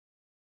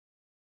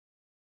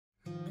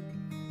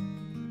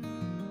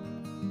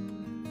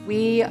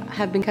We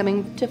have been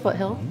coming to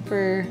Foothill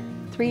for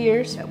 3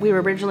 years. We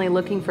were originally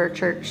looking for a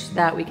church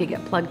that we could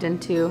get plugged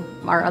into.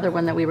 Our other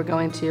one that we were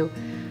going to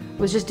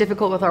was just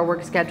difficult with our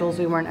work schedules.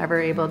 We weren't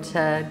ever able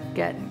to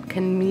get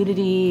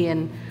community,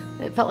 and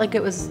it felt like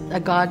it was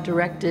a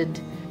God-directed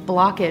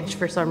blockage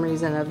for some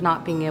reason of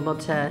not being able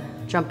to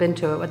jump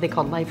into it, what they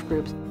called life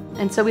groups.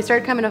 And so we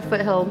started coming to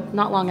Foothill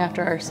not long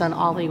after our son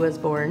Hollie was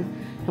born.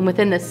 And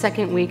within the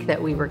second week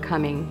that we were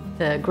coming,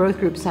 the growth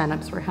group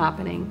signups were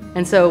happening.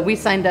 And so we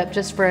signed up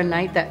just for a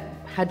night that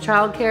had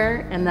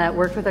childcare and that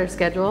worked with our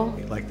schedule.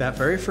 Like that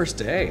very first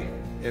day,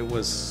 it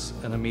was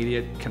an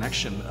immediate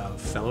connection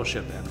of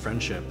fellowship and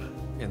friendship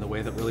in the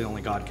way that really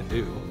only God can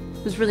do.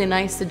 It was really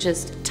nice to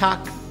just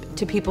talk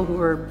to people who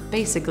were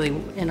basically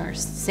in our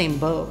same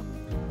boat.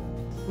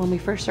 When we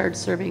first started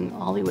serving,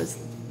 Hollie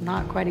was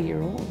not quite a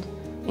year old.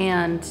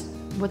 And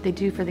what they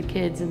do for the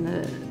kids and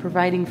the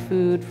providing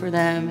food for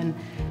them, and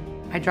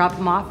I drop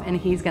him off and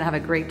he's gonna have a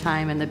great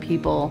time and the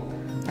people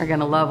are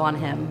gonna love on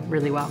him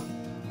really well.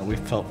 We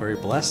felt very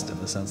blessed in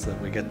the sense that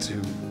we get to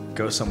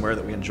go somewhere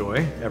that we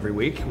enjoy every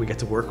week. We get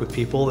to work with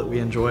people that we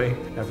enjoy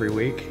every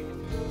week.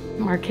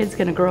 Our kid's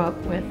gonna grow up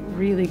with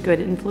really good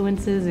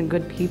influences and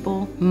good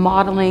people,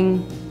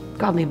 modeling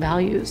godly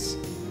values.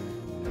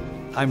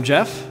 I'm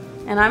Jeff.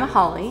 And I'm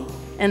Hollie,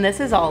 and this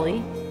is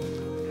Hollie.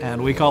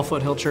 And we call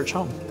Foothill Church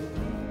home.